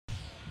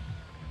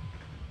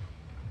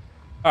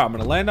Alright, I'm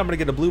gonna land, I'm gonna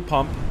get a blue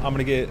pump, I'm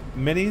gonna get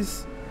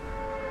minis,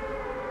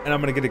 and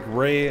I'm gonna get a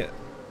gray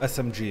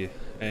SMG,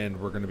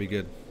 and we're gonna be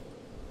good.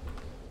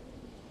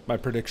 My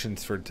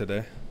predictions for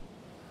today.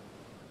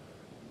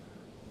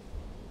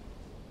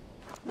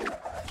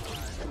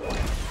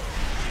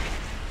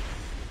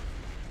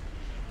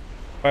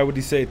 Why would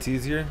you say it's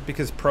easier?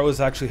 Because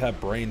pros actually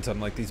have brains,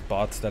 unlike these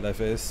bots that I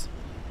face.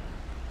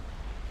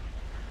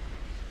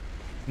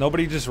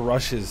 Nobody just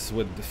rushes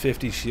with the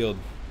 50 shield.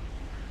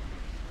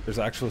 There's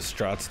actual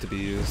strats to be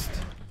used.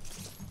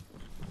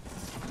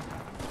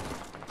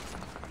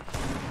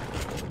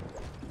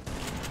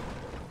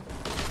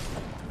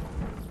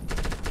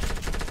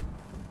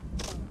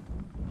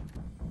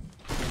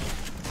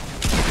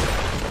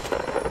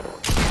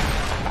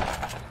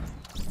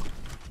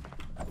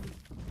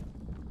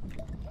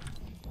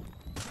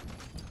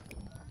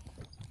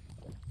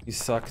 You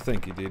suck.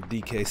 Thank you, dude.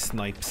 DK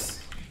snipes.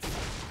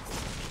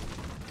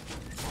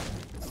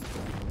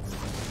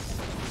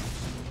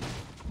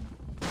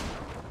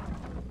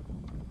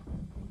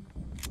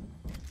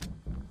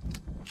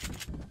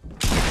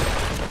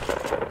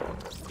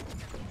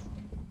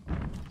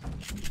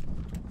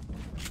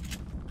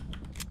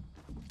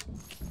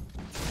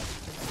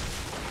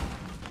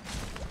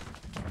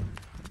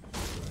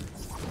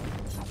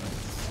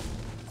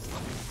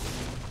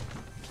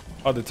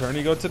 Oh, the turn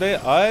you go today?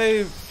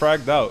 I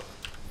fragged out.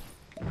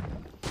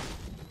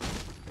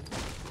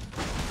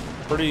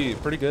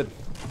 Pretty good.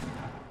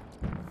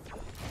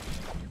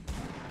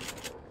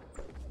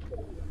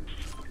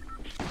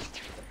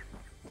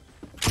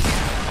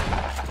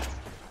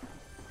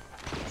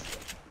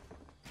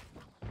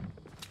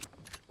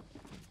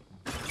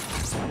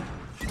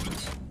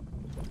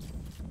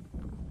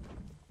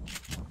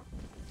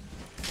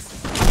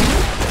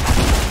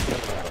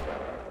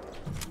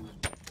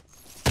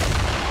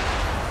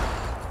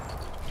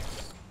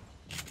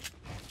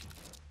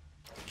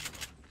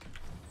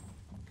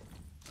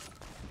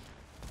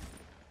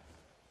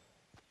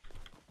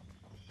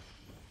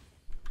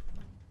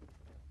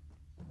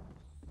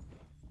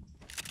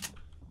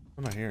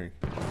 What am I hearing?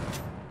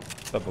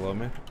 Is that below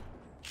me?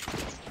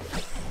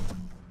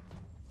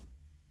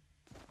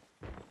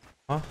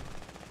 Huh?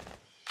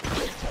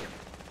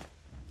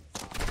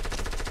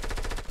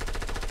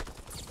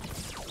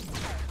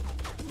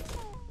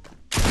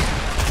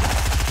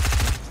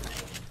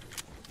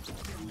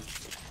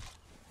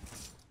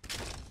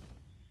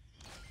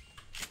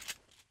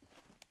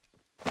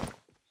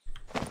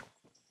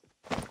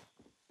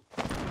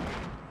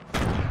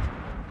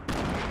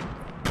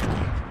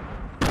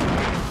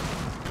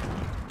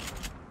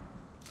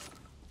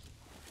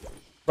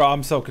 Bro,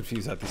 I'm so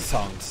confused at these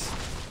songs.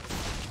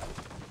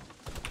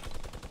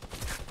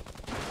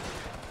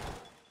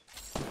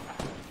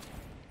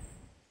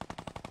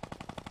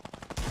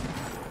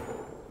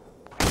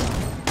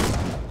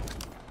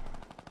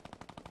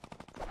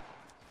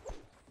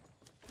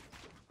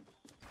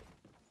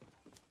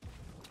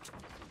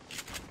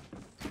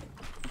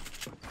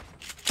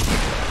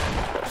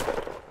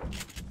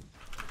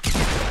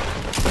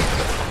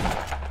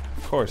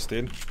 Of course,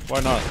 dude.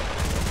 Why not?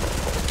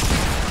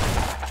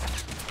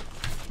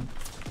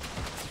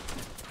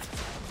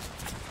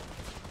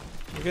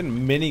 You're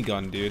getting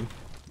minigun, dude.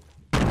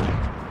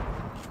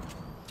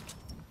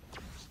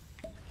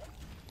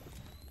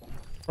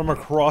 From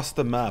across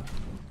the map.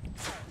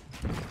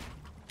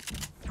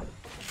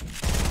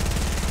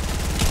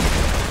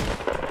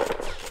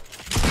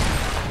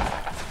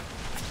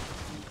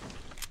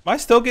 Am I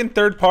still getting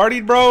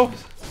third-partied, bro?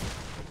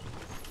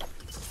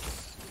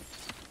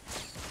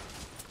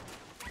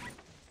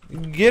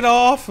 Get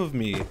off of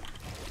me.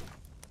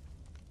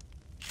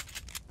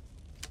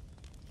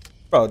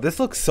 Bro, this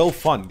looks so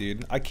fun,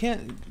 dude. I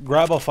can't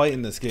grab a fight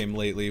in this game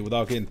lately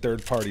without getting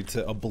third-party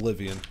to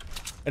oblivion.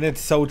 And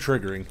it's so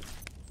triggering.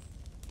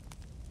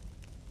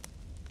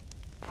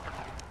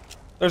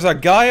 There's a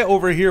guy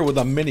over here with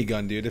a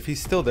minigun, dude. If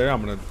he's still there,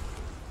 I'm gonna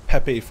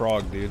Pepe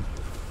Frog, dude.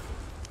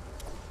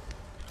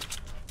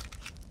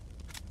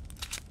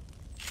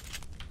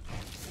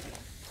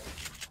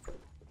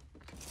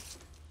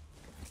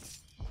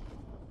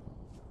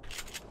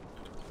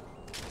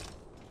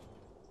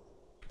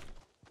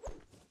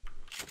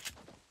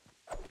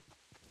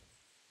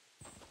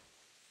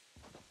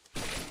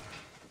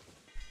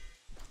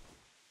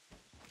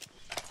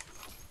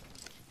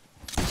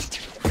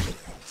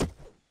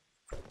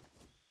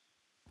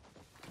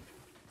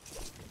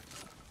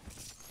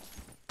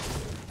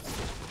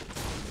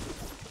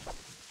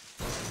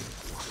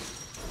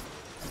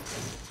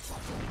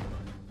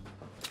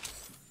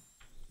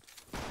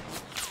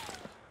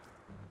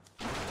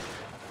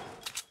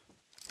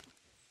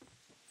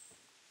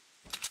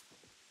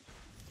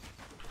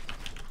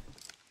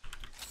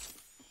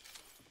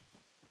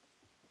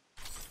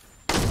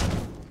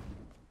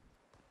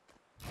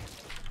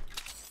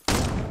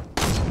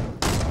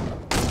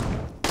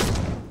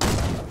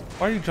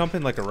 Why are you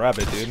jumping like a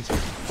rabbit, dude?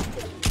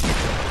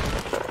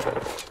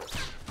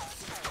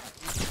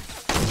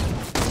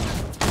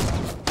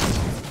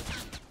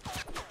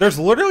 There's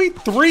literally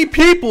 3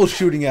 people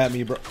shooting at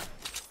me, bro.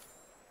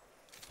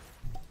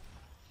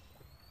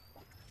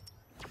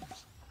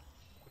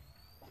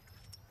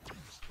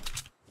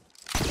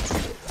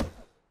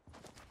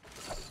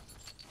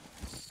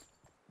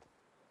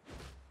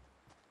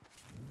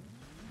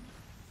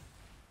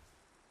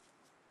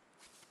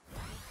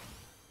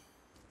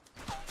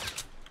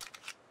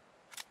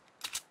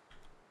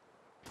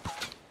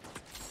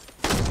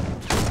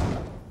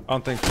 I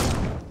don't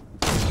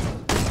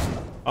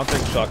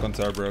think shotguns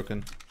are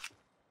broken.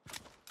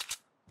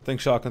 I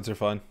think shotguns are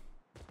fine.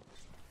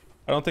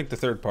 I don't think the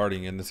third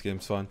partying in this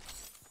game's fun.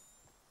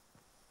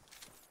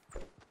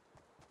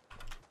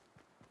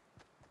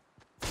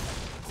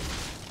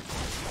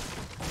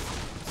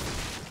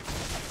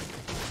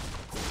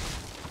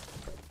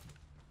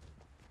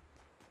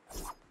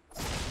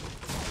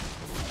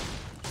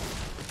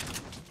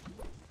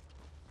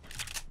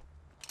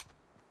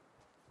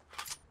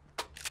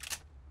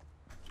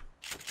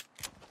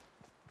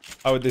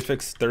 How would they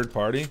fix third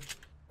party?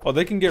 Well,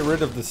 they can get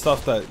rid of the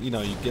stuff that, you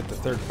know, you get the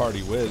third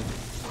party with.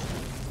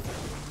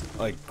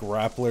 Like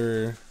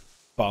grappler,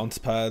 bounce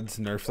pads,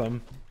 nerf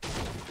them.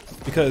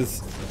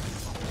 Because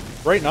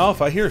right now,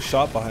 if I hear a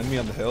shot behind me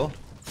on the hill,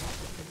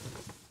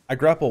 I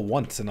grapple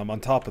once and I'm on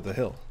top of the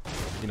hill.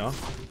 You know?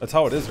 That's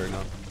how it is right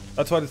now.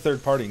 That's why the third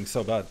partying is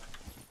so bad.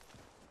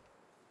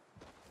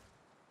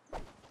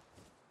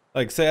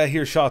 Like, say I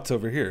hear shots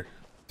over here.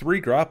 3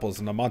 grapples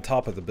and I'm on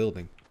top of the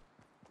building.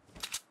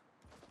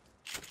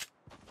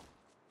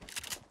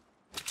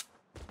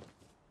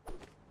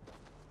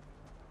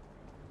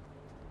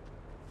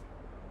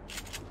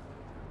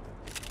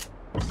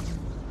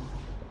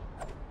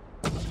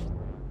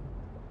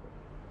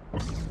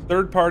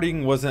 Third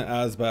partying wasn't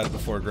as bad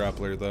before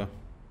grappler though.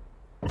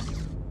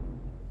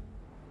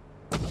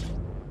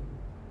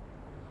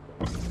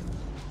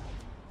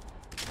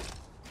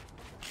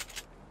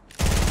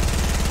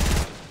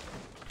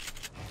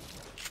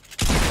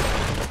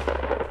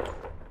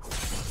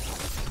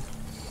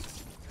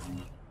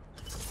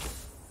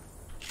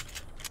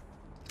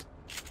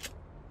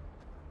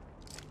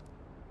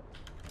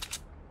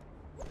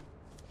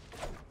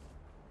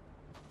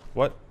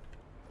 What?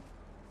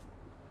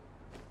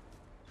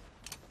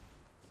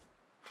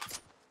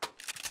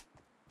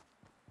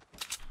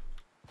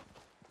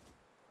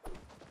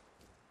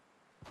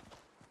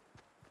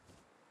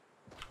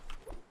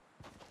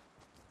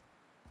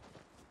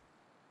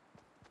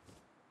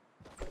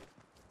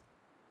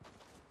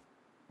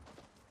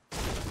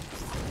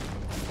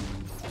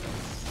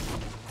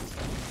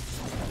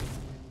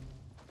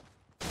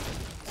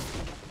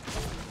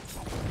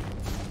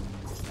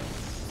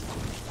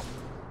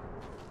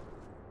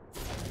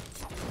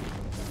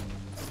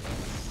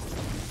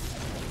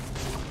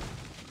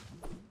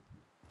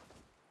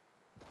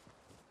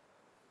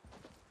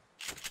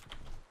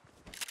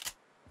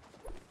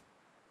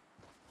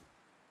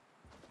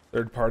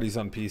 Third parties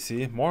on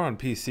PC? More on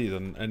PC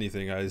than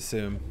anything, I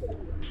assume.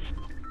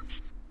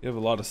 You have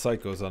a lot of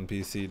psychos on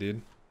PC,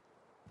 dude.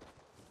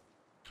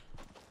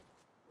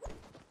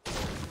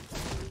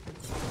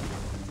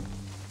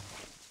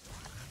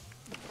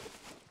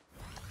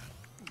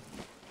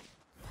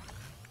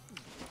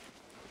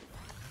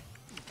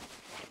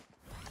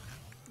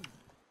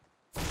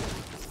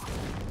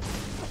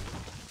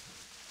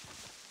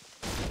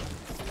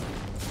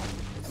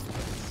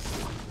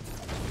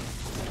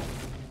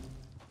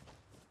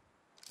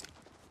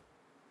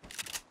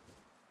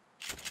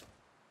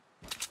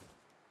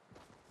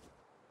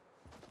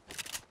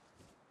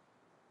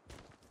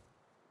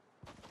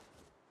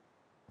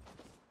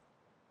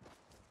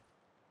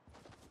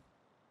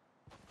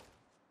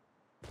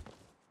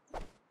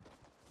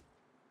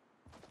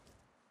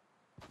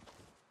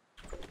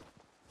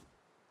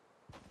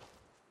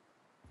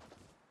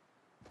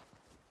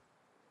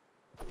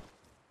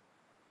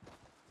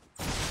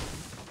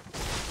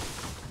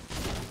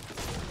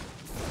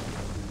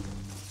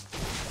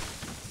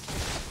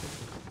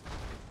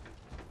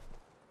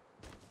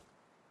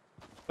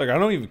 Like, I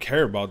don't even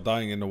care about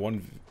dying in a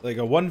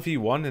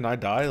 1v1 and I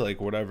die, like,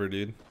 whatever,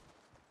 dude.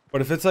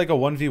 But if it's like a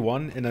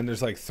 1v1 and then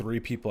there's like 3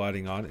 people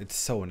adding on, it's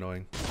so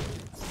annoying.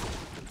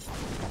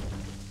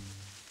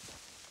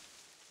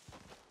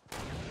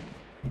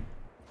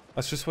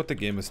 That's just what the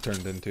game has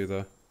turned into,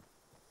 though.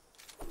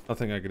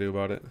 Nothing I can do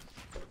about it.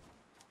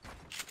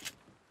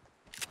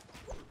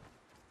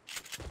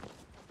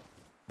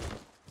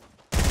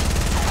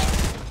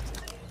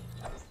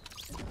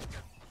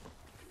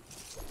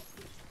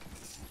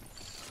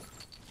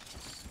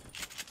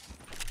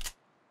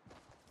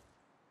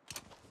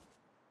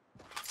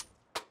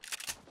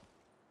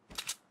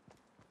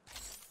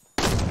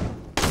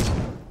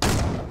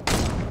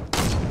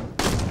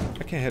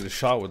 I can't hit a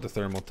shot with the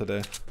thermal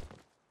today.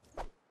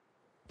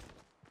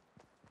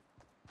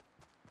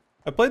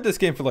 I played this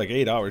game for like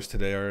 8 hours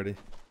today already.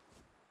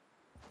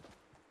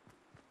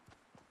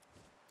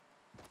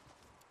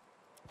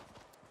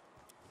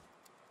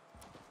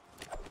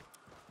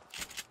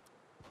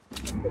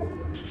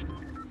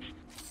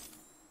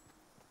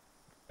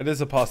 It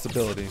is a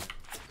possibility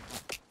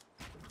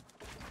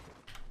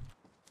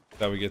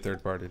that we get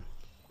third partied.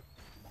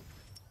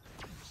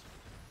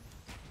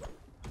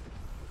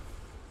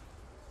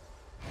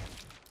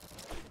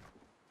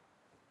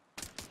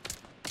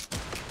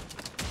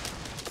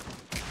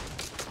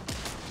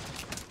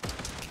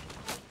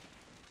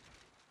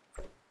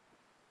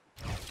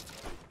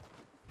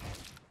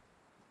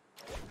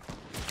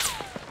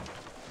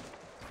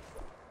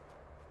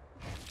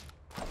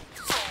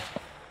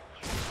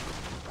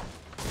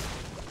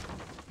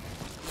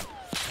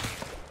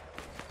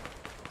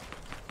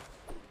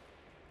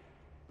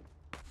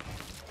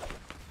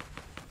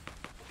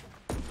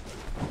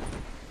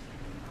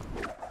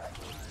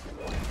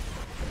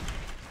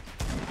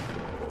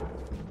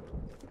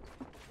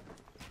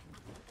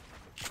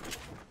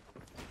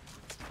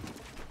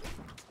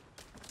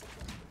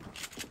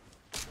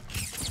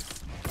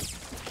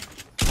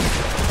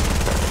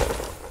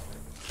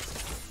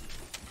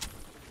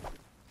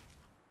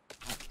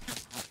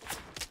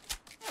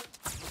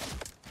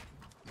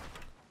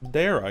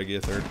 dare I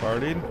get third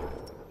partied?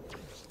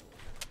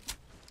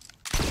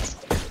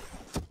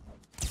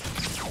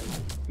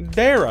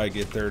 Dare I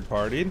get third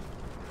partied?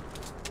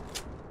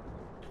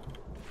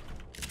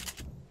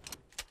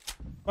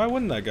 Why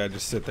wouldn't that guy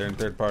just sit there and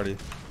third party?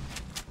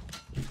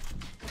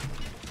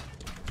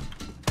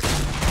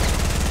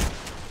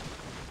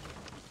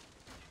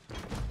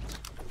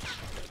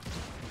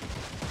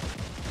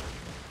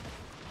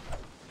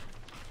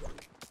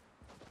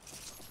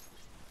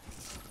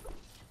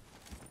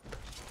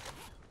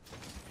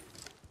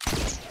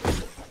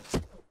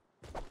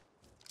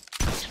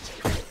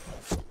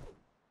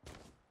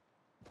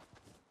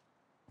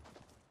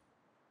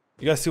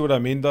 You guys see what I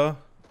mean, though?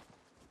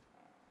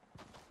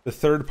 The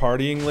third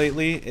partying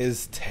lately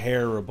is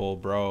terrible,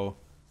 bro.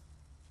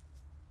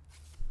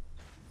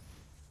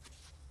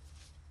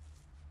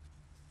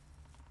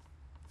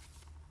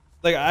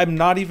 Like, I'm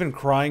not even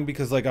crying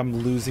because, like, I'm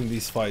losing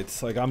these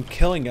fights. Like, I'm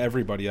killing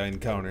everybody I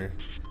encounter.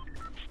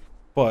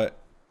 But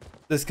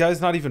this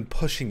guy's not even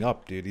pushing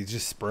up, dude. He's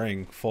just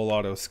spraying full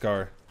auto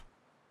scar.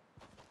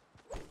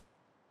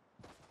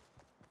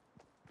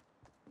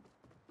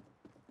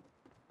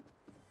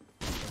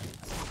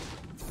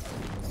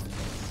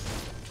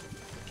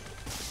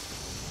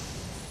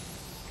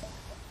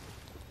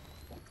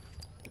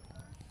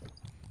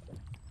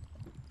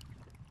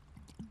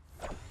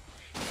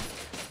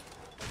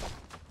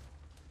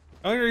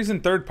 The only reason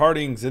third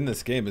partying's in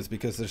this game is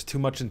because there's too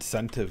much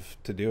incentive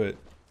to do it.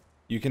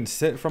 You can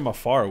sit from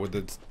afar with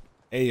its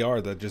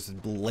AR that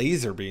just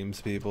laser beams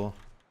people.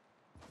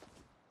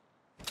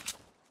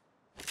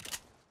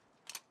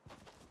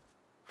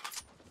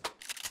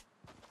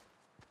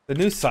 The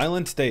new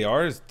silenced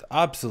AR is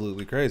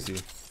absolutely crazy.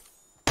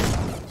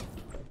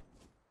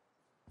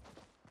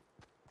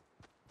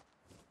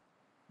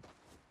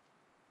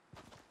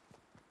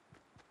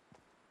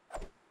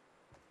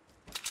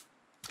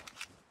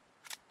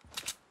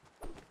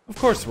 Of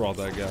course we're all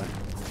that guy.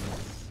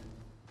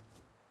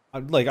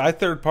 I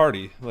third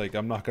party, like,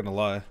 I'm not gonna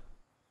lie.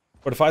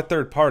 But if I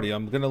third party,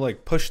 I'm gonna,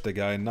 like, push the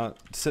guy and not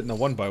sit in a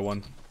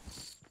 1x1.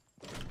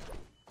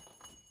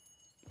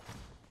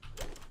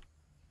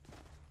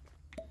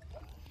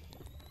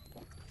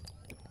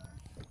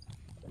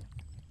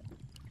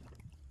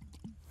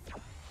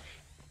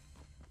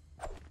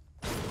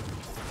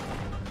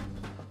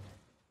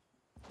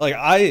 Like,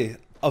 I,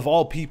 of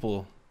all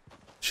people,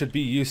 should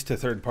be used to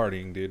third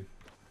partying, dude.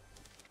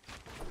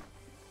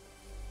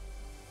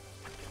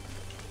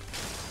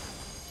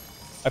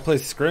 I play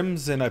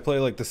scrims and I play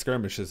like the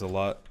skirmishes a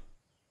lot.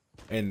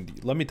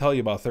 And let me tell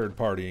you about third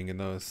partying in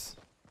those.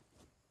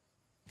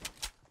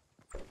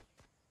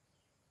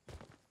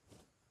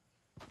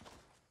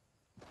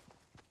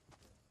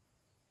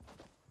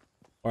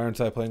 Why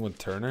aren't I playing with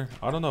Turner?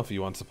 I don't know if he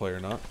wants to play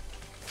or not.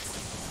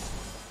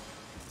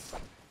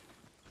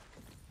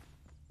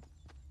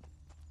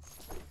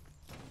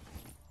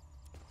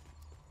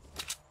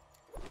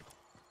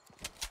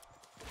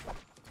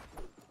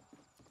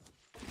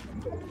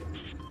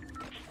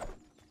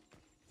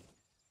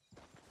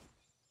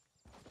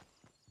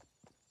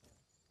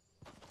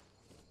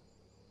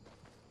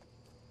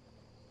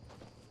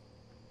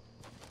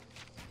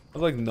 I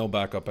have like no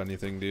backup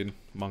anything, dude.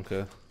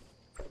 Monka.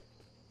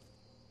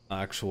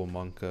 Actual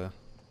Monka.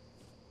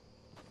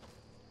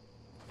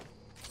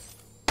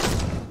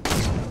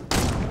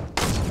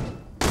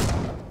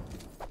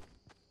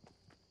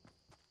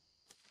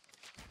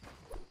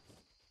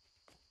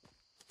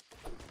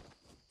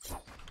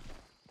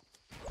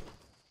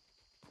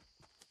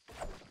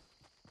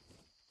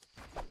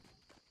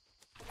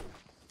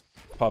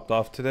 Popped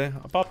off today?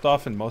 I popped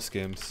off in most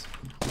games.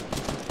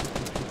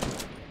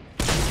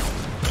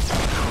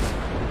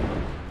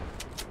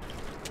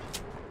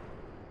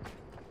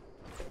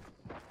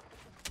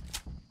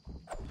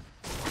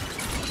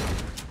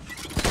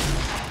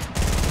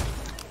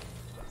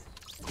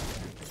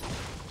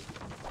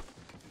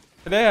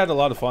 Today I had a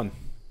lot of fun.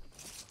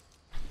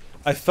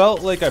 I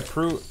felt like I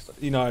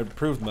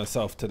proved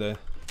myself today.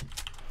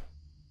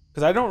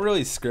 Cause I don't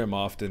really scrim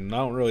often. I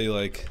don't really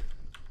like,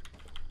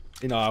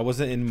 I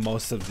wasn't in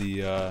most of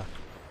the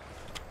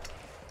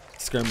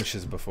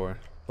skirmishes before,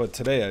 but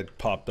today I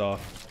popped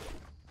off.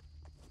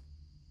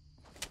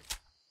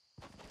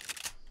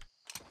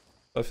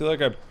 I feel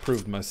like I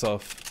proved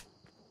myself.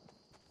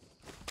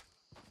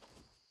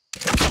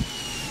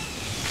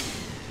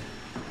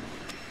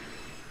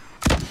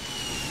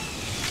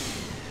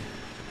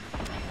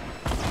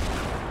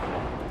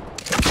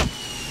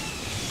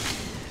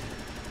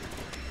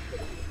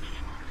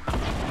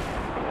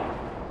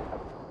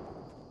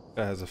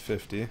 That has a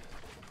 50.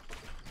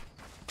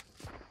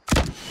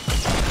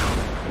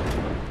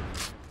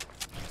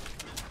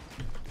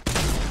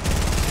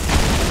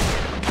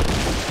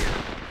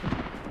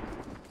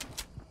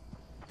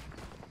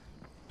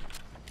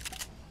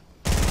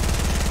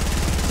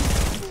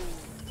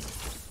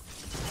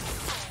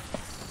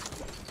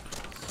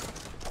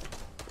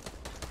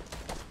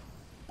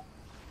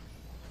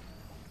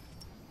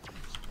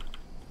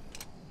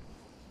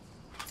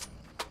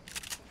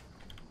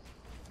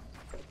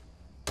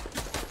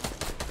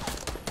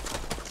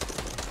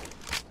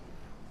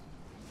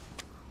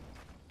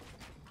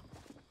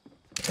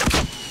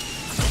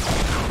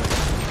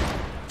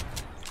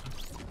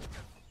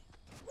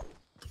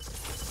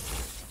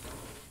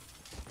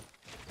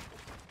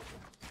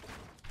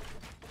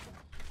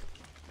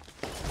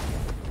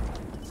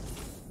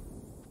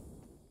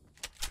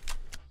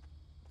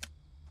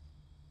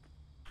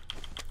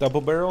 Double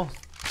barrel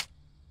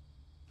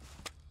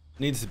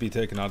needs to be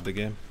taken out of the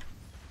game.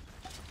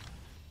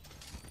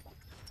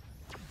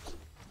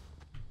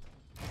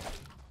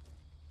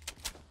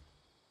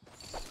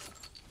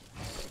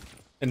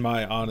 In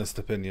my honest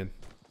opinion,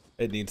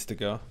 it needs to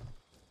go.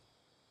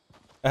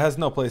 It has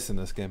no place in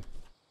this game.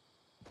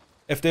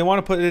 If they want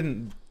to put it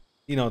in,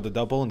 you know, the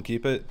double and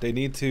keep it, they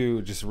need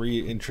to just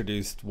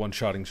reintroduce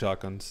one-shotting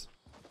shotguns.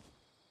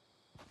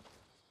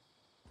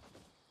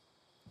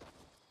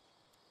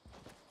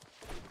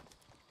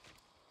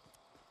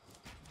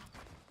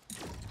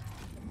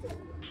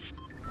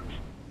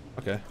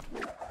 Okay.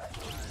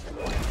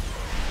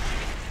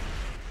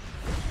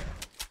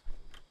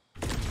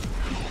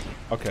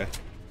 Okay.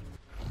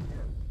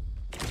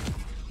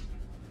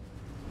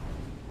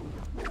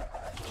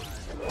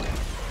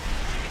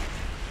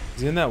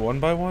 Is he in that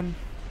 1x1?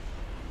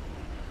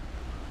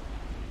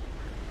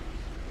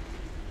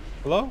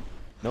 Hello?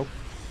 Nope.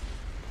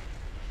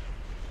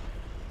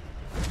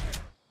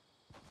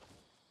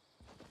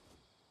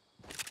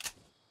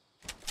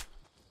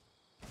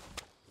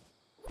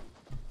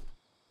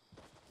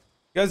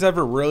 You guys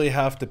ever really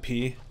have to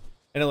pee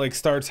and it like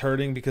starts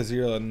hurting because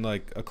you're in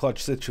like a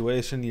clutch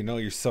situation, you know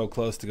you're so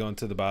close to going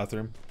to the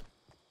bathroom?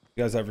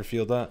 You guys ever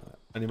feel that?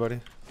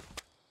 Anybody?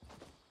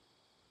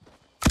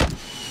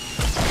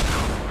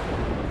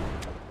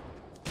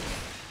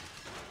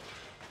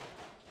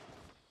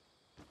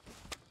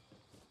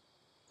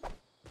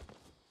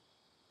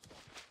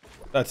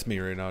 That's me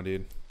right now,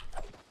 dude.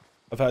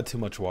 I've had too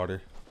much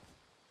water.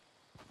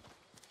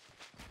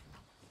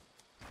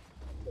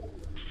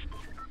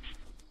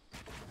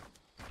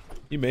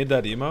 You made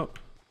that emote?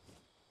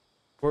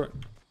 For it?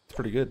 It's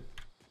pretty good.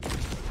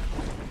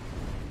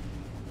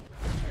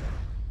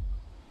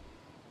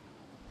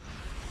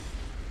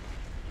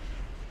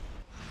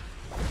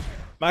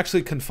 I'm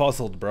actually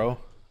confuzzled, bro.